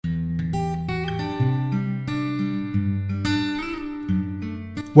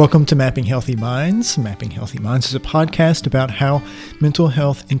Welcome to Mapping Healthy Minds. Mapping Healthy Minds is a podcast about how mental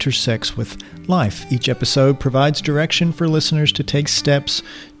health intersects with life. Each episode provides direction for listeners to take steps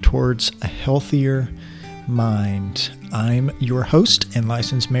towards a healthier mind. I'm your host and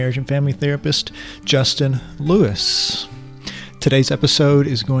licensed marriage and family therapist, Justin Lewis. Today's episode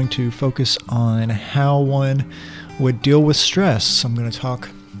is going to focus on how one would deal with stress. I'm going to talk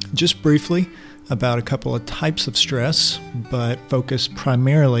just briefly about a couple of types of stress, but focus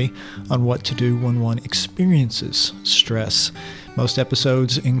primarily on what to do when one experiences stress. Most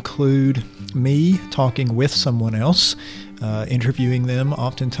episodes include me talking with someone else, interviewing them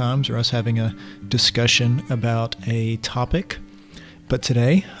oftentimes, or us having a discussion about a topic. But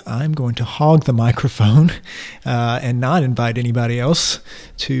today, I'm going to hog the microphone and not invite anybody else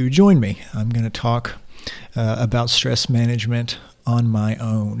to join me. I'm going to talk about stress management on my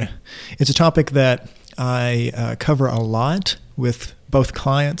own. It's a topic that I cover a lot with both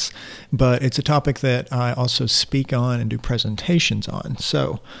clients, but it's a topic that I also speak on and do presentations on.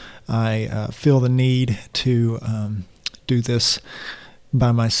 So I feel the need to do this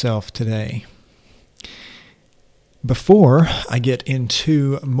by myself today. Before I get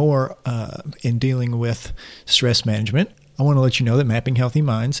into more in dealing with stress management, I want to let you know that Mapping Healthy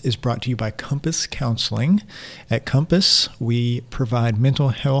Minds is brought to you by Compass Counseling. At Compass, we provide mental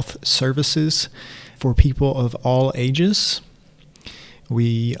health services for people of all ages.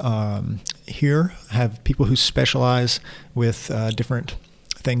 We here have people who specialize with different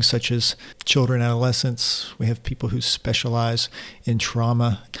things such as children, adolescents. We have people who specialize in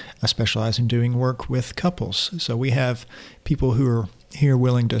trauma. I specialize in doing work with couples. So we have people who are here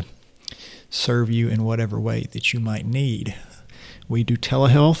willing to serve you in whatever way that you might need. We do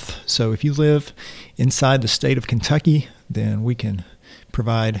telehealth, so if you live inside the state of Kentucky, then we can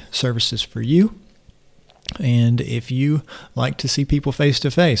provide services for you. And if you like to see people face to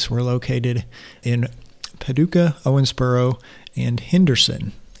face, we're located in Paducah, Owensboro, and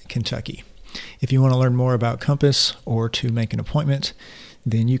Henderson, Kentucky. If you want to learn more about Compass or to make an appointment,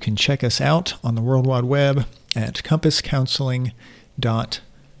 then you can check us out on the World Wide Web at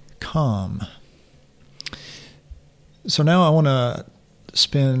compasscounseling.com. So now I want to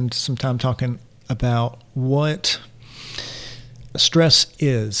spend some time talking about what stress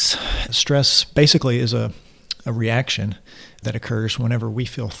is. Stress basically is a reaction that occurs whenever we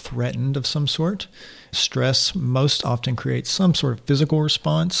feel threatened of some sort. Stress most often creates some sort of physical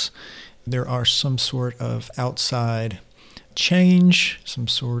response. There are some sort of outside change, some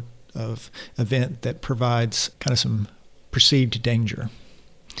sort of event that provides kind of some perceived danger.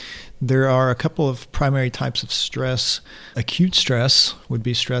 There are a couple of primary types of stress. Acute stress would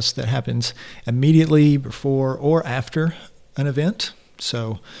be stress that happens immediately before or after an event.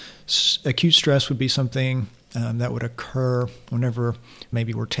 So acute stress would be something that would occur whenever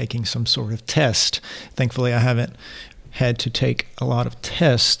maybe we're taking some sort of test. Thankfully, I haven't had to take a lot of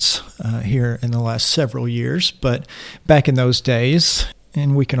tests here in the last several years, but back in those days,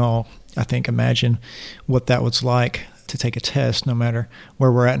 and we can all, I think, imagine what that was like to take a test, no matter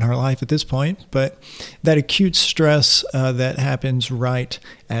where we're at in our life at this point. But that acute stress that happens right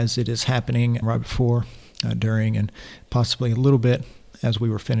as it is happening, right before, during, and possibly a little bit as we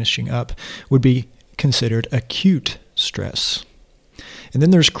were finishing up, would be considered acute stress. And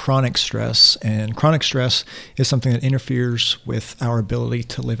then there's chronic stress, and chronic stress is something that interferes with our ability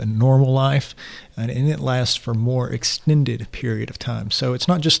to live a normal life, and it lasts for a more extended period of time. So it's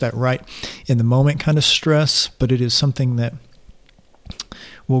not just that right in the moment kind of stress, but it is something that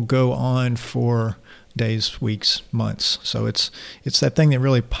will go on for days, weeks, months. So it's that thing that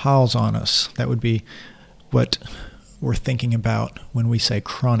really piles on us. That would be what we're thinking about when we say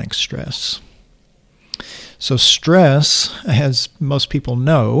chronic stress. So stress, as most people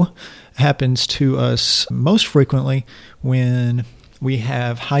know, happens to us most frequently when we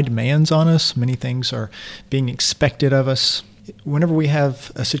have high demands on us. Many things are being expected of us. Whenever we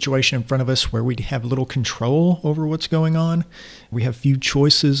have a situation in front of us where we have little control over what's going on, we have few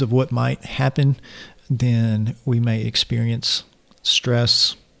choices of what might happen, then we may experience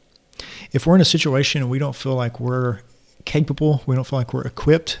stress. If we're in a situation and we don't feel like we're capable, we don't feel like we're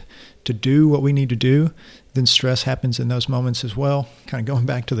equipped to do what we need to do, then stress happens in those moments as well. Kind of going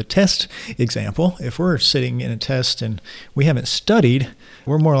back to the test example, if we're sitting in a test and we haven't studied,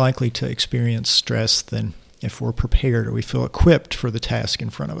 we're more likely to experience stress than if we're prepared or we feel equipped for the task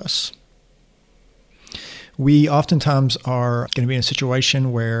in front of us. We oftentimes are going to be in a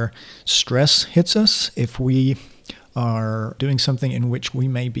situation where stress hits us if we are doing something in which we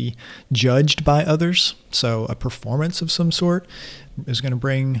may be judged by others. So a performance of some sort is going to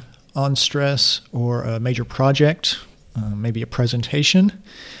bring on stress, or a major project maybe a presentation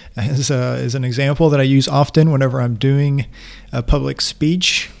as an example that I use often whenever I'm doing a public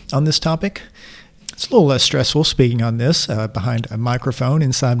speech on this topic. It's a little less stressful speaking on this behind a microphone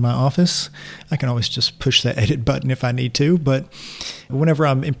inside my office. I can always just push the edit button if I need to, but whenever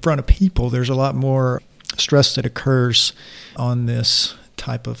I'm in front of people, there's a lot more stress that occurs on this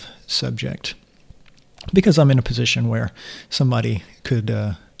type of subject because I'm in a position where somebody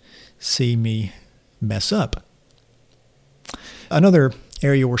could see me mess up. Another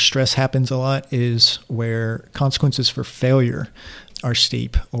area where stress happens a lot is where consequences for failure are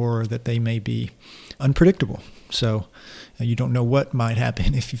steep or that they may be unpredictable. So you don't know what might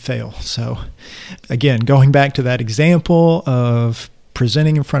happen if you fail. So again, going back to that example of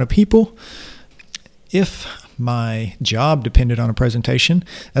presenting in front of people, if my job depended on a presentation,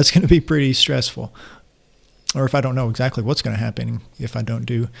 that's going to be pretty stressful. Or if I don't know exactly what's going to happen if I don't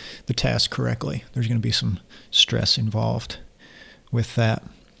do the task correctly, there's going to be some stress involved with that.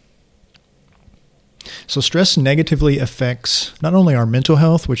 So stress negatively affects not only our mental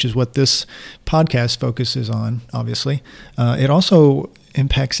health, which is what this podcast focuses on, obviously, it also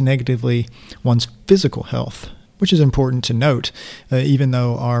impacts negatively one's physical health, which is important to note. Even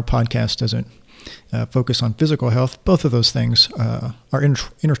though our podcast doesn't focus on physical health, both of those things are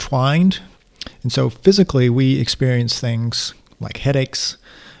intertwined. And so physically, we experience things like headaches.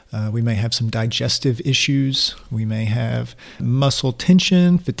 We may have some digestive issues. We may have muscle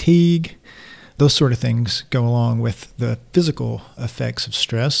tension, fatigue. Those sort of things go along with the physical effects of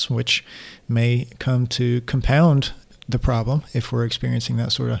stress, which may come to compound the problem if we're experiencing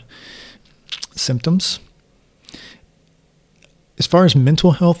that sort of symptoms. As far as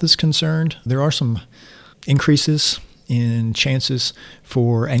mental health is concerned, there are some increases in chances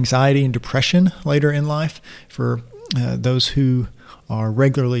for anxiety and depression later in life for those who are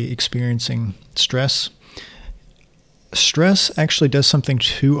regularly experiencing stress. Stress actually does something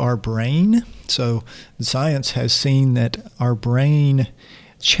to our brain. So science has seen that our brain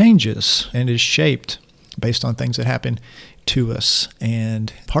changes and is shaped based on things that happen to us.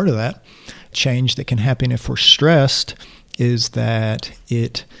 And part of that change that can happen if we're stressed is that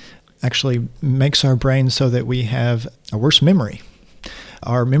it actually makes our brain so that we have a worse memory.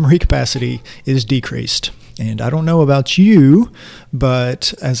 Our memory capacity is decreased. And I don't know about you,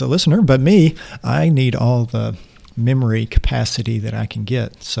 but as a listener, but me, I need all the memory capacity that I can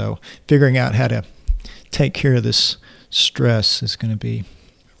get. So figuring out how to take care of this stress is going to be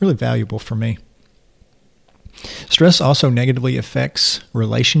really valuable for me. Stress also negatively affects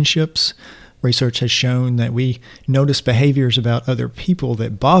relationships. Research has shown that we notice behaviors about other people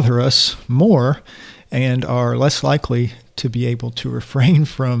that bother us more and are less likely to be able to refrain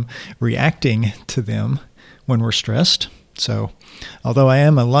from reacting to them when we're stressed. So, although I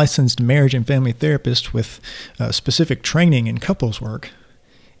am a licensed marriage and family therapist with specific training in couples work,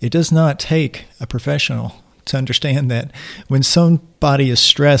 it does not take a professional to understand that when somebody is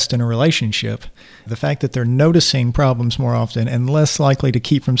stressed in a relationship, the fact that they're noticing problems more often and less likely to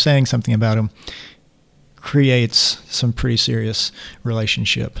keep from saying something about them creates some pretty serious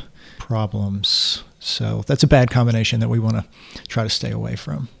relationship problems. So that's a bad combination that we want to try to stay away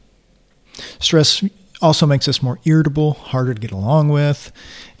from. Stress also makes us more irritable, harder to get along with.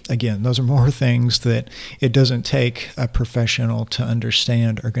 Again, those are more things that it doesn't take a professional to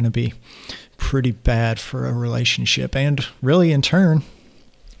understand are going to be pretty bad for a relationship and really in turn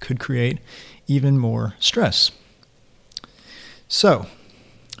could create even more stress. So,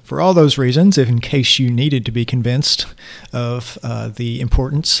 for all those reasons, if in case you needed to be convinced of the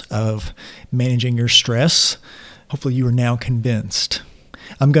importance of managing your stress, hopefully you are now convinced.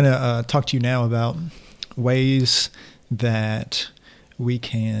 I'm going to talk to you now about ways that we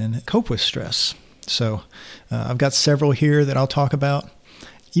can cope with stress. So I've got several here that I'll talk about.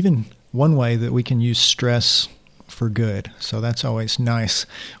 Even one way that we can use stress for good. So that's always nice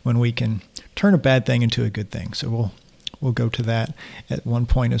when we can turn a bad thing into a good thing. So we'll go to that at one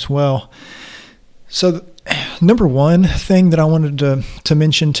point as well. So number one thing that I wanted to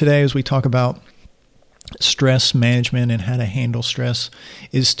mention today as we talk about stress management and how to handle stress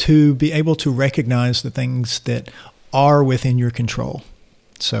is to be able to recognize the things that are within your control.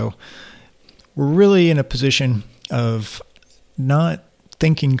 So we're really in a position of not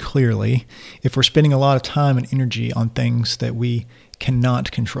thinking clearly if we're spending a lot of time and energy on things that we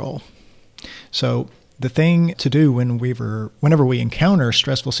cannot control. So the thing to do whenever we encounter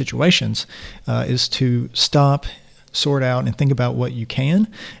stressful situations is to stop, sort out, and think about what you can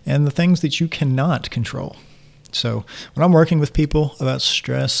and the things that you cannot control. So when I'm working with people about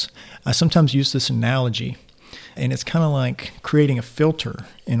stress, I sometimes use this analogy And it's kind of like creating a filter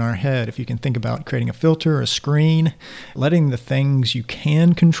in our head. If you can think about creating a filter, a screen, letting the things you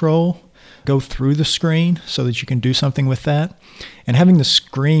can control go through the screen so that you can do something with that, and having the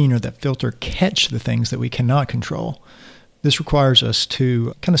screen or that filter catch the things that we cannot control. This requires us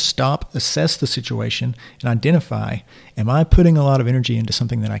to kind of stop, assess the situation, and identify, am I putting a lot of energy into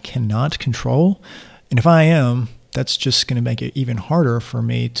something that I cannot control? And if I am, that's just going to make it even harder for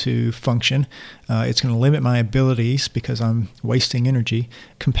me to function. It's going to limit my abilities because I'm wasting energy,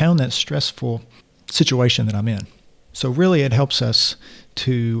 compound that stressful situation that I'm in. So really it helps us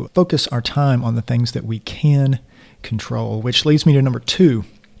to focus our time on the things that we can control, which leads me to number 2.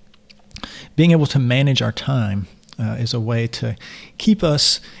 Being able to manage our time is a way to keep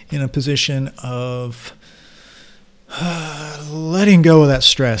us in a position of letting go of that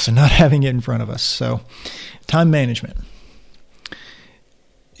stress and not having it in front of us. So time management.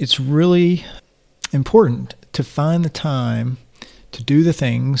 It's really important to find the time to do the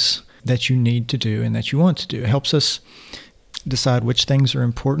things that you need to do and that you want to do. It helps us decide which things are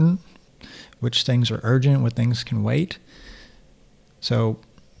important, which things are urgent, what things can wait. So,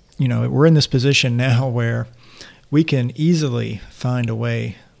 we're in this position now where we can easily find a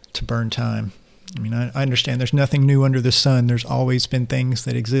way to burn time. I understand there's nothing new under the sun. There's always been things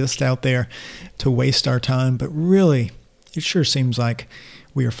that exist out there to waste our time, but really, it sure seems like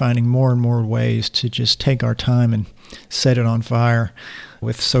we are finding more and more ways to just take our time and set it on fire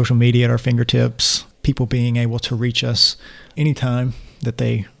with social media at our fingertips, people being able to reach us anytime that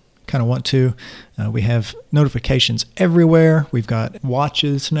they kind of want to. We have notifications everywhere. We've got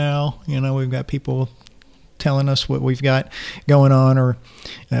watches now. We've got people telling us what we've got going on, or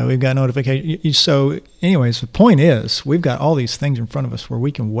we've got notifications. So anyways, the point is we've got all these things in front of us where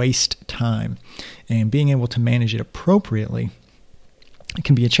we can waste time, and being able to manage it appropriately, it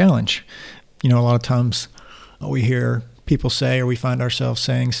can be a challenge. A lot of times we hear people say, or we find ourselves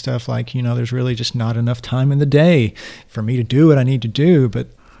saying stuff like, there's really just not enough time in the day for me to do what I need to do. But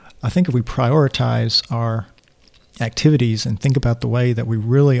I think if we prioritize our activities and think about the way that we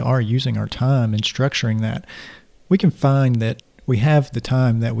really are using our time and structuring that, we can find that we have the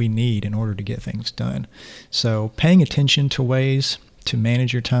time that we need in order to get things done. So paying attention to ways to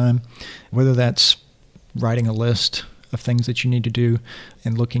manage your time, whether that's writing a list of things that you need to do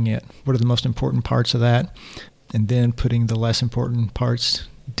and looking at what are the most important parts of that, and then putting the less important parts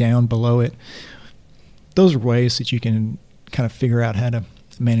down below it. Those are ways that you can kind of figure out how to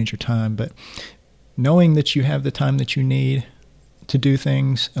manage your time. But knowing that you have the time that you need to do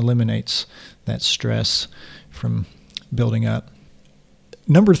things eliminates that stress from building up.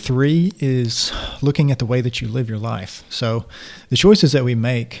 Number 3 is looking at the way that you live your life. So the choices that we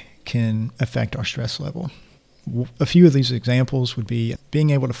make can affect our stress level. A few of these examples would be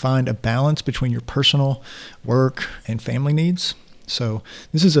being able to find a balance between your personal, work, and family needs. So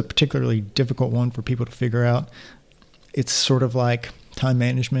this is a particularly difficult one for people to figure out. It's sort of like time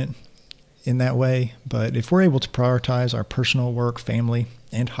management in that way, but if we're able to prioritize our personal, work, family,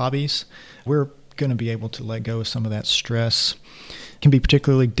 and hobbies, we're going to be able to let go of some of that stress. It can be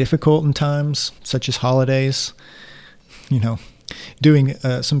particularly difficult in times such as holidays. Doing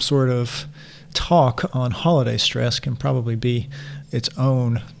some sort of talk on holiday stress can probably be its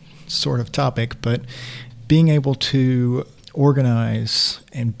own sort of topic, but being able to organize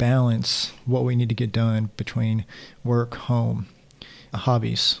and balance what we need to get done between work, home,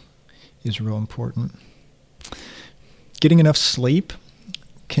 hobbies is real important. Getting enough sleep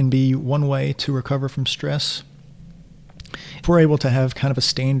can be one way to recover from stress. If we're able to have kind of a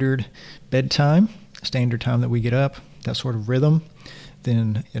standard bedtime, standard time that we get up, that sort of rhythm,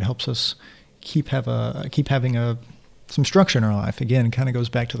 then it helps us keep having some structure in our life. Again, it kind of goes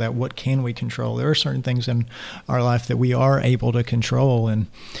back to that, what can we control? There are certain things in our life that we are able to control, and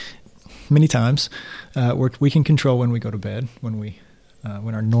many times we can control when we go to bed, when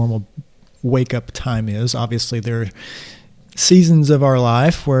our normal wake-up time is. Obviously, there are seasons of our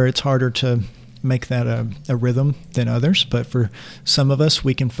life where it's harder to make that a rhythm than others, but for some of us,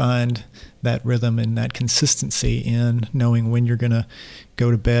 we can find that rhythm and that consistency in knowing when you're going to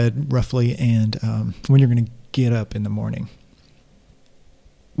go to bed roughly and when you're going to get up in the morning.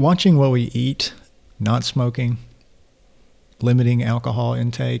 Watching what we eat, not smoking, limiting alcohol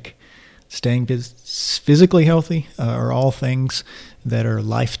intake, staying physically healthy are all things that are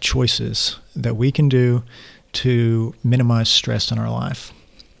life choices that we can do to minimize stress in our life.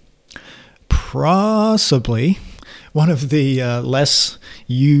 Possibly one of the less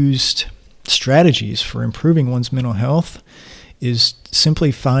used strategies for improving one's mental health is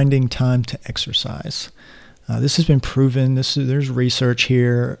simply finding time to exercise. This has been proven. There's research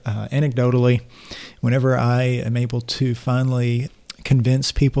here. Anecdotally, whenever I am able to finally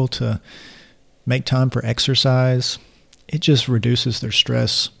convince people to make time for exercise, it just reduces their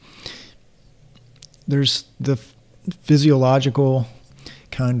stress. There's the physiological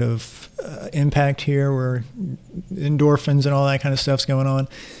kind of impact here where endorphins and all that kind of stuff's going on.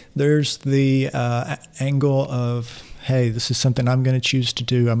 There's the angle of, hey, this is something I'm going to choose to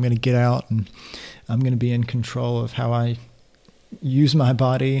do. I'm going to get out and I'm going to be in control of how I use my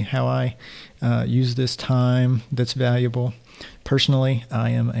body, how I use this time that's valuable. Personally,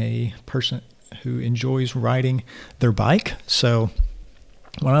 I am a person who enjoys riding their bike. So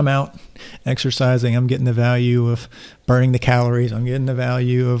when I'm out exercising, I'm getting the value of burning the calories. I'm getting the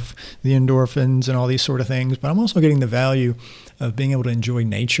value of the endorphins and all these sort of things. But I'm also getting the value of being able to enjoy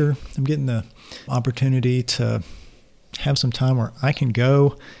nature. I'm getting the opportunity to have some time where I can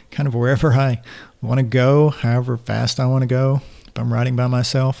go kind of wherever I want to go, however fast I want to go, if I'm riding by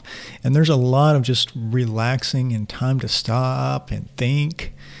myself. And there's a lot of just relaxing and time to stop and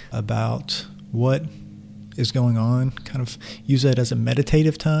think about what is going on, kind of use that as a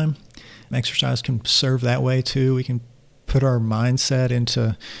meditative time. Exercise can serve that way too. We can put our mindset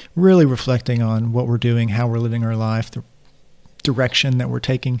into really reflecting on what we're doing, how we're living our life, the direction that we're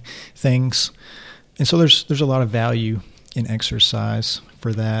taking things. And so there's a lot of value in exercise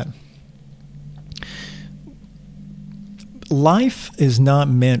for that. Life is not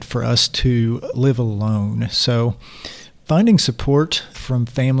meant for us to live alone. So finding support from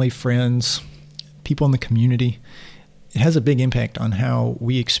family, friends, people in the community, it has a big impact on how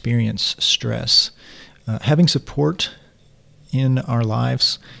we experience stress. Having support in our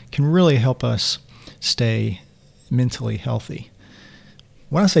lives can really help us stay mentally healthy.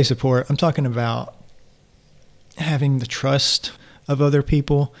 When I say support, I'm talking about having the trust of other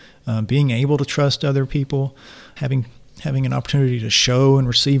people, being able to trust other people, having an opportunity to show and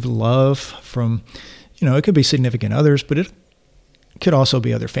receive love from, it could be significant others, but it could also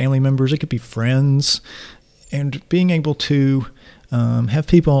be other family members. It could be friends. And being able to have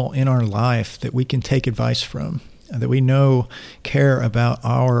people in our life that we can take advice from, that we know care about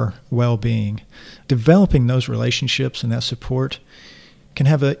our well-being. Developing those relationships and that support can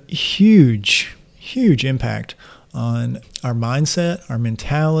have a huge, huge impact on our mindset, our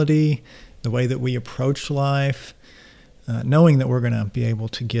mentality, the way that we approach life. Knowing that we're going to be able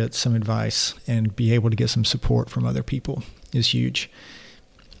to get some advice and be able to get some support from other people is huge.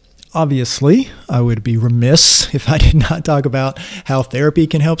 Obviously, I would be remiss if I did not talk about how therapy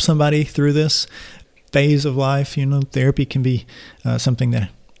can help somebody through this phase of life. Therapy can be something that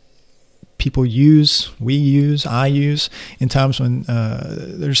people use, we use, I use in times when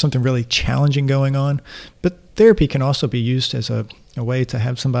there's something really challenging going on. But therapy can also be used as a way to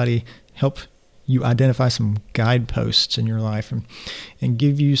have somebody help you identify some guideposts in your life and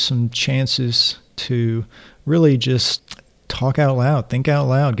give you some chances to really just talk out loud, think out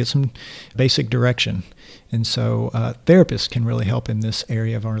loud, get some basic direction. And so therapists can really help in this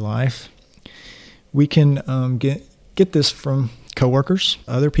area of our life. We can get this from coworkers,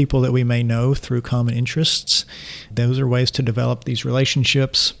 other people that we may know through common interests. Those are ways to develop these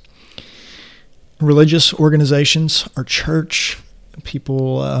relationships. Religious organizations, our church,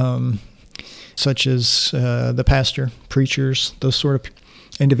 people such as the pastor, preachers, those sort of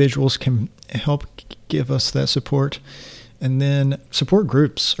individuals can help give us that support. And then support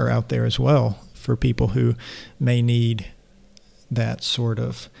groups are out there as well for people who may need that sort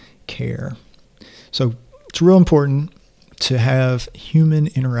of care. So it's real important to have human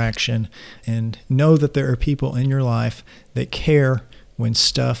interaction and know that there are people in your life that care when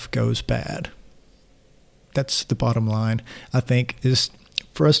stuff goes bad. That's the bottom line, I think, is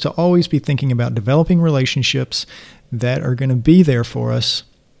for us to always be thinking about developing relationships that are going to be there for us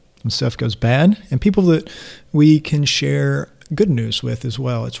when stuff goes bad, and people that we can share good news with as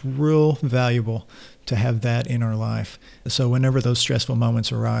well. It's real valuable to have that in our life. So whenever those stressful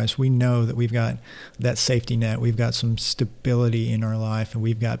moments arise, we know that we've got that safety net, we've got some stability in our life, and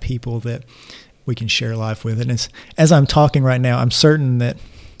we've got people that we can share life with. And as I'm talking right now, I'm certain that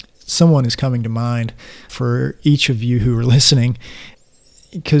someone is coming to mind for each of you who are listening,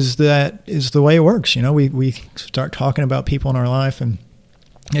 because that is the way it works. We start talking about people in our life and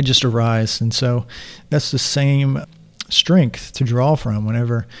it just arises. And so that's the same strength to draw from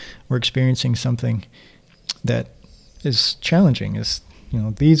whenever we're experiencing something that is challenging.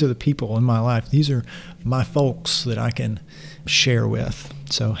 These are the people in my life. These are my folks that I can share with.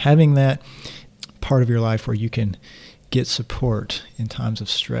 So having that part of your life where you can get support in times of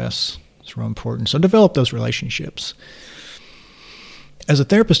stress is real important. So develop those relationships. As a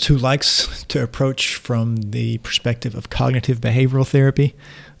therapist who likes to approach from the perspective of cognitive behavioral therapy,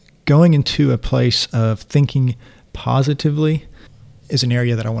 going into a place of thinking positively is an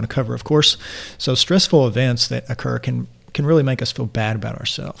area that I want to cover, of course. So stressful events that occur can really make us feel bad about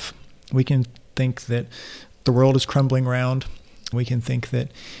ourselves. We can think that the world is crumbling around. We can think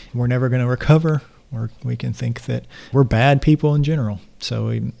that we're never going to recover, or we can think that we're bad people in general.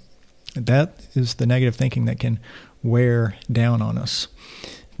 So that is the negative thinking that can wear down on us.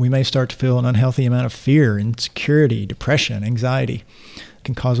 We may start to feel an unhealthy amount of fear, insecurity, depression, anxiety. It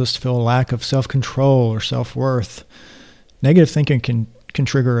can cause us to feel a lack of self-control or self-worth. Negative thinking can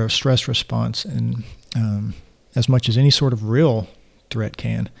trigger a stress response, and as much as any sort of real threat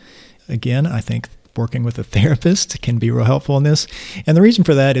can. Again, I think working with a therapist can be real helpful in this. And the reason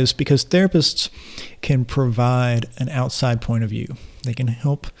for that is because therapists can provide an outside point of view. They can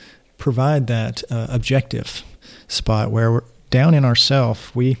help provide that objective spot where we're down in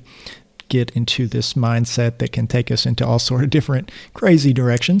ourself. We get into this mindset that can take us into all sort of different crazy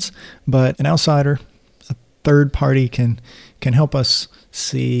directions. But an outsider, a third party can help us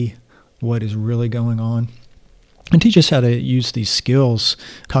see what is really going on and teach us how to use these skills,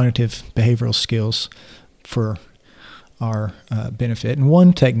 cognitive behavioral skills, for our benefit. And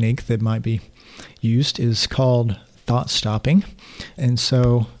one technique that might be used is called thought stopping. And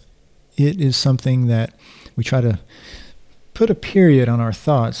so it is something that we try to put a period on our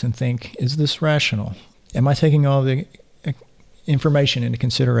thoughts and think, is this rational? Am I taking all the information into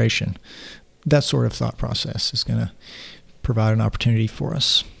consideration? That sort of thought process is going to provide an opportunity for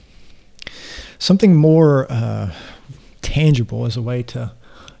us. Something more tangible as a way to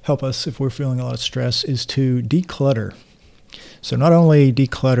help us if we're feeling a lot of stress is to declutter. So not only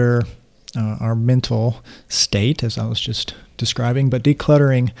declutter our mental state, as I was just describing, but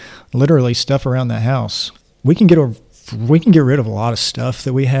decluttering literally stuff around the house. We can get rid of a lot of stuff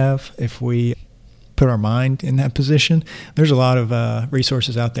that we have if we put our mind in that position. There's a lot of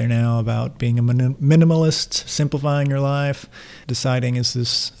resources out there now about being a minimalist, simplifying your life, deciding, is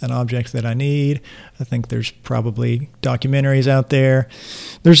this an object that I need? I think there's probably documentaries out there.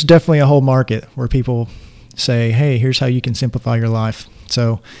 There's definitely a whole market where people say, hey, here's how you can simplify your life.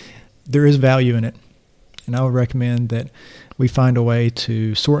 So there is value in it. And I would recommend that we find a way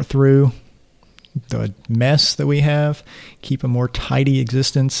to sort through the mess that we have, keep a more tidy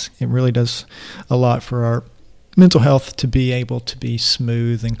existence. It really does a lot for our mental health to be able to be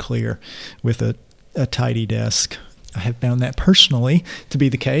smooth and clear with a tidy desk. I have found that personally to be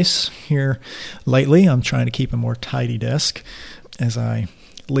the case here lately. I'm trying to keep a more tidy desk as I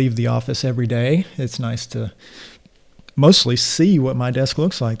leave the office every day. It's nice to mostly see what my desk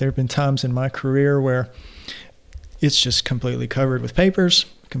looks like. There have been times in my career where it's just completely covered with papers,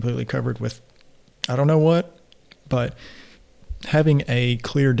 completely covered with I don't know what, but having a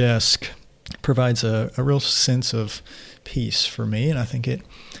clear desk provides a real sense of peace for me, and I think it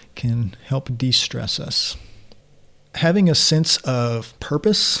can help de-stress us. Having a sense of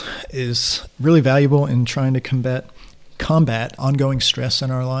purpose is really valuable in trying to combat ongoing stress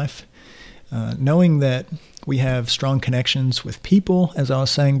in our life. Knowing that we have strong connections with people, as I was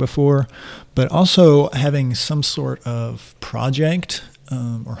saying before, but also having some sort of project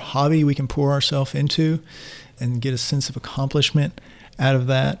or hobby we can pour ourselves into and get a sense of accomplishment out of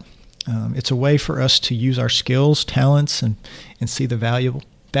that. It's a way for us to use our skills, talents, and see the value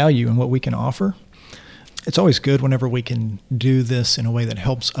in what we can offer. It's always good whenever we can do this in a way that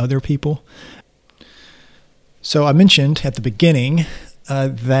helps other people. So I mentioned at the beginning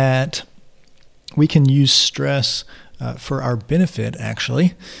that we can use stress for our benefit,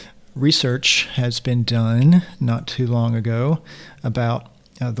 actually. Research has been done not too long ago about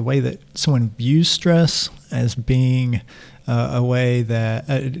the way that someone views stress as being a way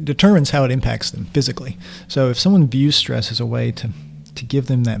that determines how it impacts them physically. So if someone views stress as a way to give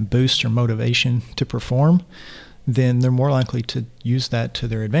them that boost or motivation to perform, then they're more likely to use that to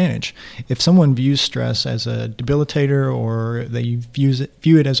their advantage. If someone views stress as a debilitator, or they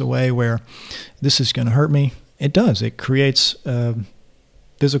view it as a way where this is going to hurt me, it does. It creates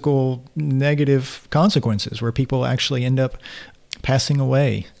physical negative consequences where people actually end up passing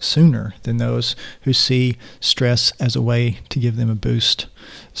away sooner than those who see stress as a way to give them a boost.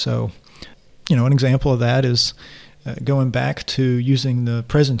 So, an example of that is going back to using the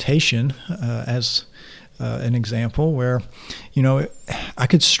presentation as an example where, I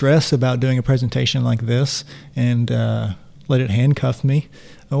could stress about doing a presentation like this and let it handcuff me.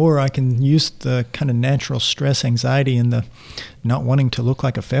 Or I can use the kind of natural stress, anxiety, and the not wanting to look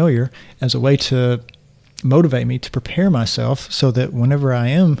like a failure as a way to motivate me to prepare myself so that whenever I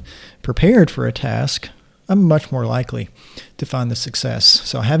am prepared for a task, I'm much more likely to find the success.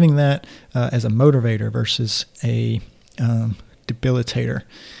 So having that as a motivator versus a debilitator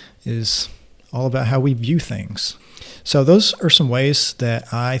is all about how we view things. So those are some ways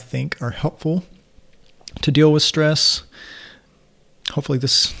that I think are helpful to deal with stress. Hopefully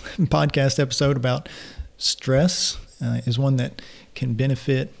this podcast episode about stress is one that can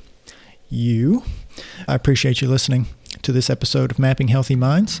benefit you. I appreciate you listening to this episode of Mapping Healthy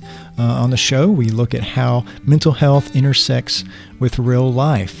Minds. On the show, we look at how mental health intersects with real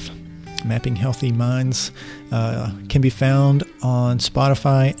life. Mapping Healthy Minds can be found on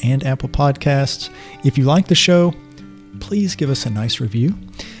Spotify and Apple Podcasts. If you like the show, please give us a nice review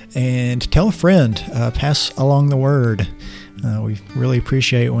and tell a friend. Pass along the word. We really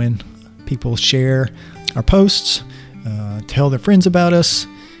appreciate when people share our posts, tell their friends about us.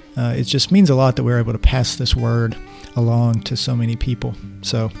 It just means a lot that we're able to pass this word along to so many people.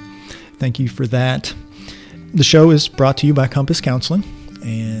 So thank you for that. The show is brought to you by Compass Counseling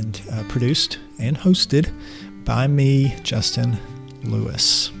and produced and hosted by me, Justin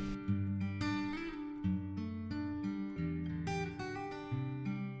Lewis.